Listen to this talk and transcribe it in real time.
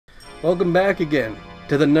Welcome back again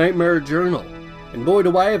to the Nightmare Journal, and boy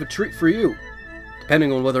do I have a treat for you,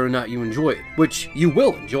 depending on whether or not you enjoy it, which you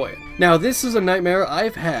will enjoy it. Now this is a nightmare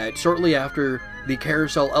I've had shortly after the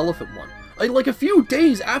Carousel Elephant one. Like a few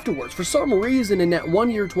days afterwards, for some reason in that one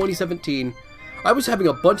year 2017, I was having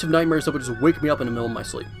a bunch of nightmares that would just wake me up in the middle of my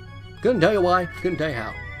sleep. Couldn't tell you why, couldn't tell you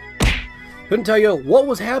how. Couldn't tell you what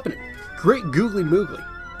was happening. Great googly moogly.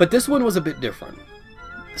 But this one was a bit different.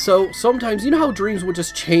 So, sometimes, you know how dreams would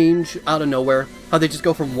just change out of nowhere? How they just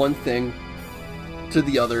go from one thing to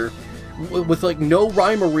the other, with like no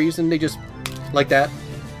rhyme or reason, they just, like that?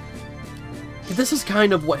 This is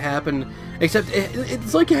kind of what happened, except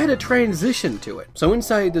it's like it had a transition to it. So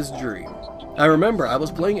inside this dream, I remember I was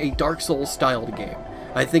playing a Dark Souls styled game.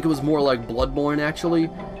 I think it was more like Bloodborne actually,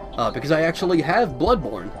 because I actually have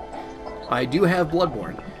Bloodborne. I do have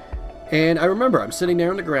Bloodborne. And I remember I'm sitting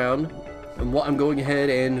there on the ground, and I'm going ahead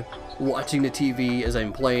and watching the TV as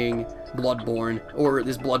I'm playing Bloodborne, or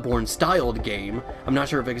this Bloodborne styled game. I'm not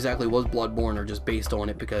sure if it exactly was Bloodborne or just based on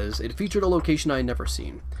it, because it featured a location I had never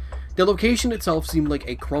seen. The location itself seemed like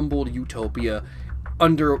a crumbled utopia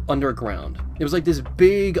underground. It was like this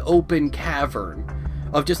big open cavern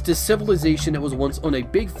of just this civilization that was once on a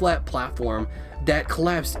big flat platform that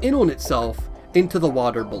collapsed in on itself into the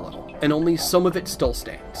water below, and only some of it still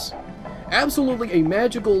stands. Absolutely a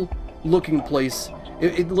magical looking place.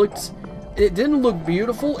 It didn't look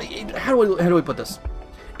beautiful. How do I put this?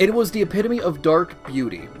 It was the epitome of dark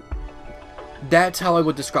beauty. That's how I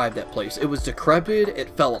would describe that place. It was decrepit, it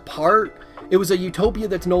fell apart. It was a utopia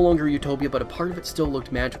that's no longer a utopia, but a part of it still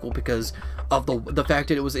looked magical because of the fact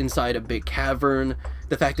that it was inside a big cavern,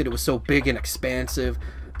 the fact that it was so big and expansive,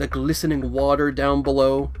 the glistening water down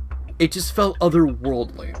below. It just felt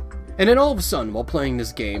otherworldly. And then all of a sudden, while playing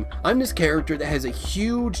this game, I'm this character that has a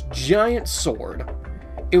huge, giant sword.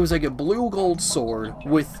 It was like a blue-gold sword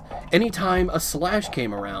with, anytime a slash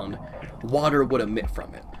came around, water would emit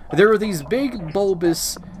from it. There were these big,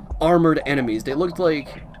 bulbous, armored enemies. They looked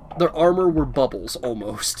like their armor were bubbles,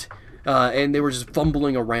 almost. And they were just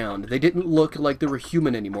fumbling around. They didn't look like they were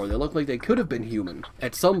human anymore. They looked like they could have been human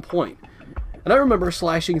at some point. And I remember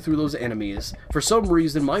slashing through those enemies. For some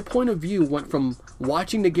reason, my point of view went from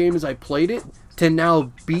watching the game as I played it to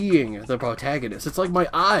now being the protagonist. It's like my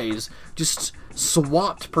eyes just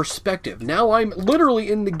swapped perspective. Now I'm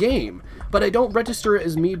literally in the game, but I don't register it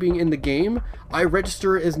as me being in the game. I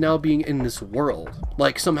register it as now being in this world.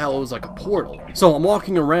 Like somehow it was like a portal. So I'm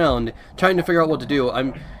walking around trying to figure out what to do.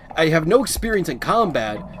 I have no experience in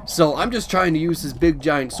combat, so I'm just trying to use this big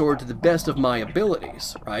giant sword to the best of my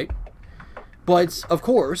abilities, right? But, of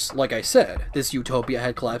course, like I said, this utopia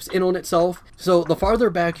had collapsed in on itself, so the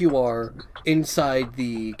farther back you are inside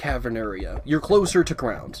the cavern area, you're closer to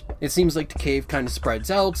ground. It seems like the cave kind of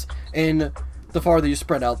spreads out, and the farther you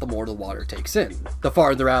spread out, the more the water takes in. The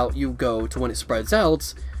farther out you go to when it spreads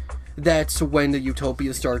out, that's when the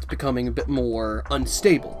utopia starts becoming a bit more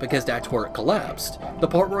unstable, because that's where it collapsed. The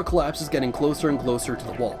part where it collapses is getting closer and closer to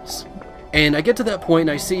the walls. And I get to that point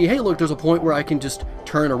and I see, hey look, there's a point where I can just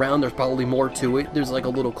turn around, there's probably more to it, there's like a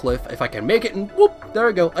little cliff, if I can make it, and whoop, there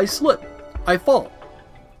I go, I slip, I fall.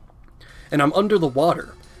 And I'm under the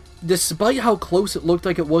water. Despite how close it looked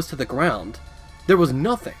like it was to the ground, there was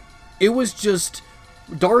nothing. It was just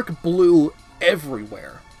dark blue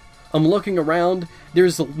everywhere. I'm looking around,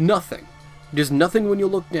 there's nothing. There's nothing when you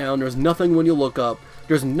look down, there's nothing when you look up,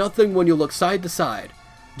 there's nothing when you look side to side.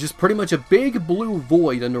 Just pretty much a big blue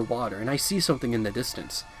void underwater, and I see something in the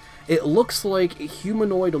distance. It looks like a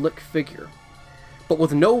humanoid-like figure, but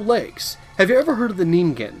with no legs. Have you ever heard of the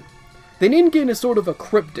Ningen? The Ningen is sort of a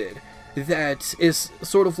cryptid that is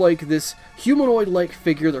sort of like this humanoid-like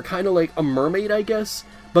figure. They're kind of like a mermaid, I guess,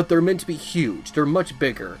 but they're meant to be huge. They're much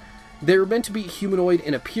bigger. They're meant to be humanoid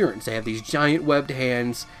in appearance. They have these giant webbed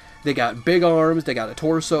hands, they got big arms, they got a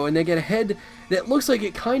torso, and they get a head that looks like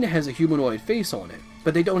it kind of has a humanoid face on it.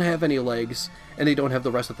 But they don't have any legs, and they don't have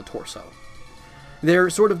the rest of the torso. They're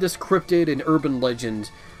sort of this cryptid and urban legend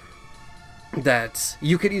that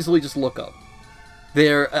you could easily just look up.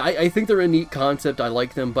 I think they're a neat concept, I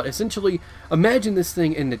like them, but essentially, imagine this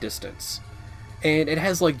thing in the distance. And it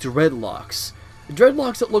has like dreadlocks.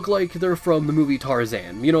 Dreadlocks that look like they're from the movie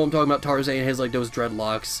Tarzan. You know what I'm talking about? Tarzan has like those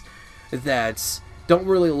dreadlocks that don't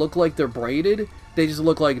really look like they're braided. They just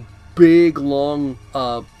look like big, long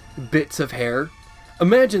bits of hair.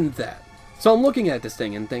 Imagine that. So I'm looking at this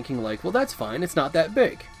thing and thinking like, well that's fine, it's not that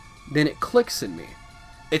big. Then it clicks in me.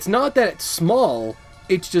 It's not that it's small,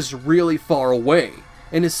 it's just really far away.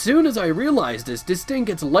 And as soon as I realize this thing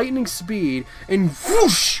gets lightning speed and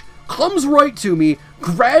whoosh, comes right to me,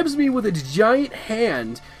 grabs me with its giant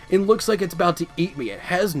hand, It looks like it's about to eat me. It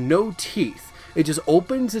has no teeth. It just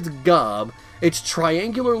opens its gob, its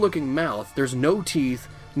triangular looking mouth. There's no teeth,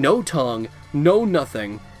 no tongue, no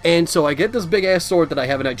nothing. And so I get this big ass sword that I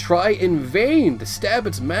have and I try in vain to stab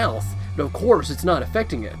its mouth. But of course it's not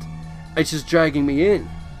affecting it. It's just dragging me in.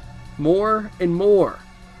 More and more.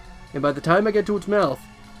 And by the time I get to its mouth,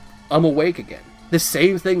 I'm awake again. The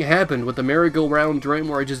same thing happened with the merry-go-round dream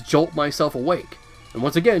where I just jolt myself awake. And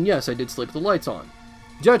once again, yes, I did sleep with the lights on.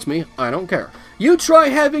 Judge me, I don't care. You try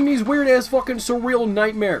having these weird-ass fucking surreal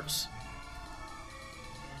nightmares.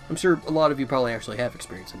 I'm sure a lot of you probably actually have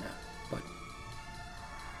experience in that, but...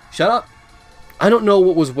 Shut up! I don't know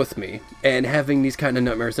what was with me, and having these kind of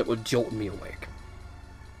nightmares that would jolt me awake.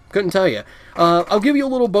 Couldn't tell you. I'll give you a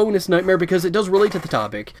little bonus nightmare because it does relate to the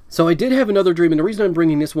topic. So I did have another dream, and the reason I'm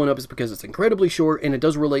bringing this one up is because it's incredibly short, and it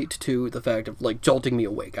does relate to the fact of, like, jolting me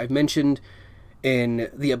awake. I've mentioned in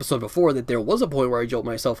the episode before that there was a point where I jolt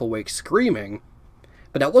myself awake screaming,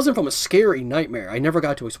 but that wasn't from a scary nightmare. I never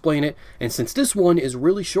got to explain it, and since this one is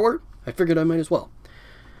really short, I figured I might as well.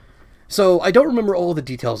 So I don't remember all the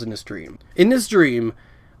details in this dream. In this dream,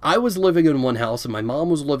 I was living in one house and my mom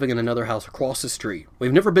was living in another house across the street.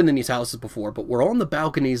 We've never been in these houses before, but we're on the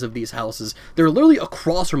balconies of these houses. They're literally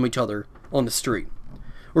across from each other on the street.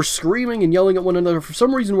 We're screaming and yelling at one another. For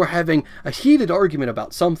some reason, we're having a heated argument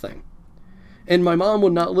about something. And my mom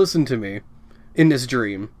would not listen to me in this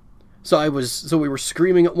dream. So we were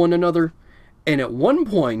screaming at one another. And at one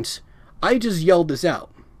point, I just yelled this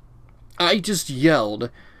out. I just yelled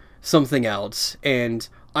something else, and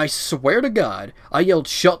I swear to God, I yelled,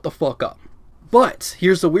 "Shut the fuck up." But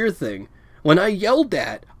here's the weird thing. When I yelled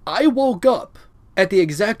that, I woke up at the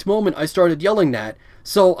exact moment I started yelling that.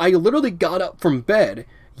 So I literally got up from bed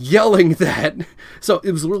yelling that. So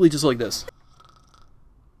it was literally just like this.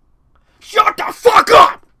 Shut the fuck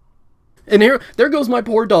up! And there goes my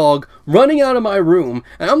poor dog running out of my room,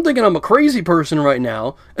 and I'm thinking I'm a crazy person right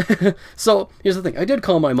now. So here's the thing. I did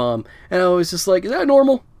call my mom, and I was just like, "Is that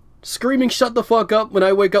normal? Screaming shut the fuck up when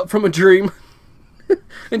I wake up from a dream?"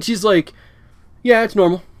 And she's like, "Yeah, it's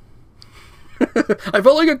normal." I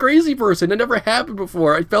felt like a crazy person. It never happened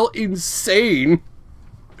before. I felt insane.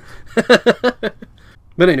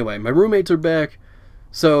 But anyway, my roommates are back,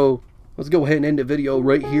 so let's go ahead and end the video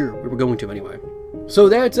right here. We were going to anyway. So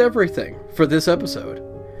that's everything for this episode.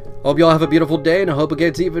 Hope y'all have a beautiful day, and I hope it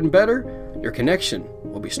gets even better. Your connection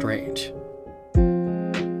will be strange.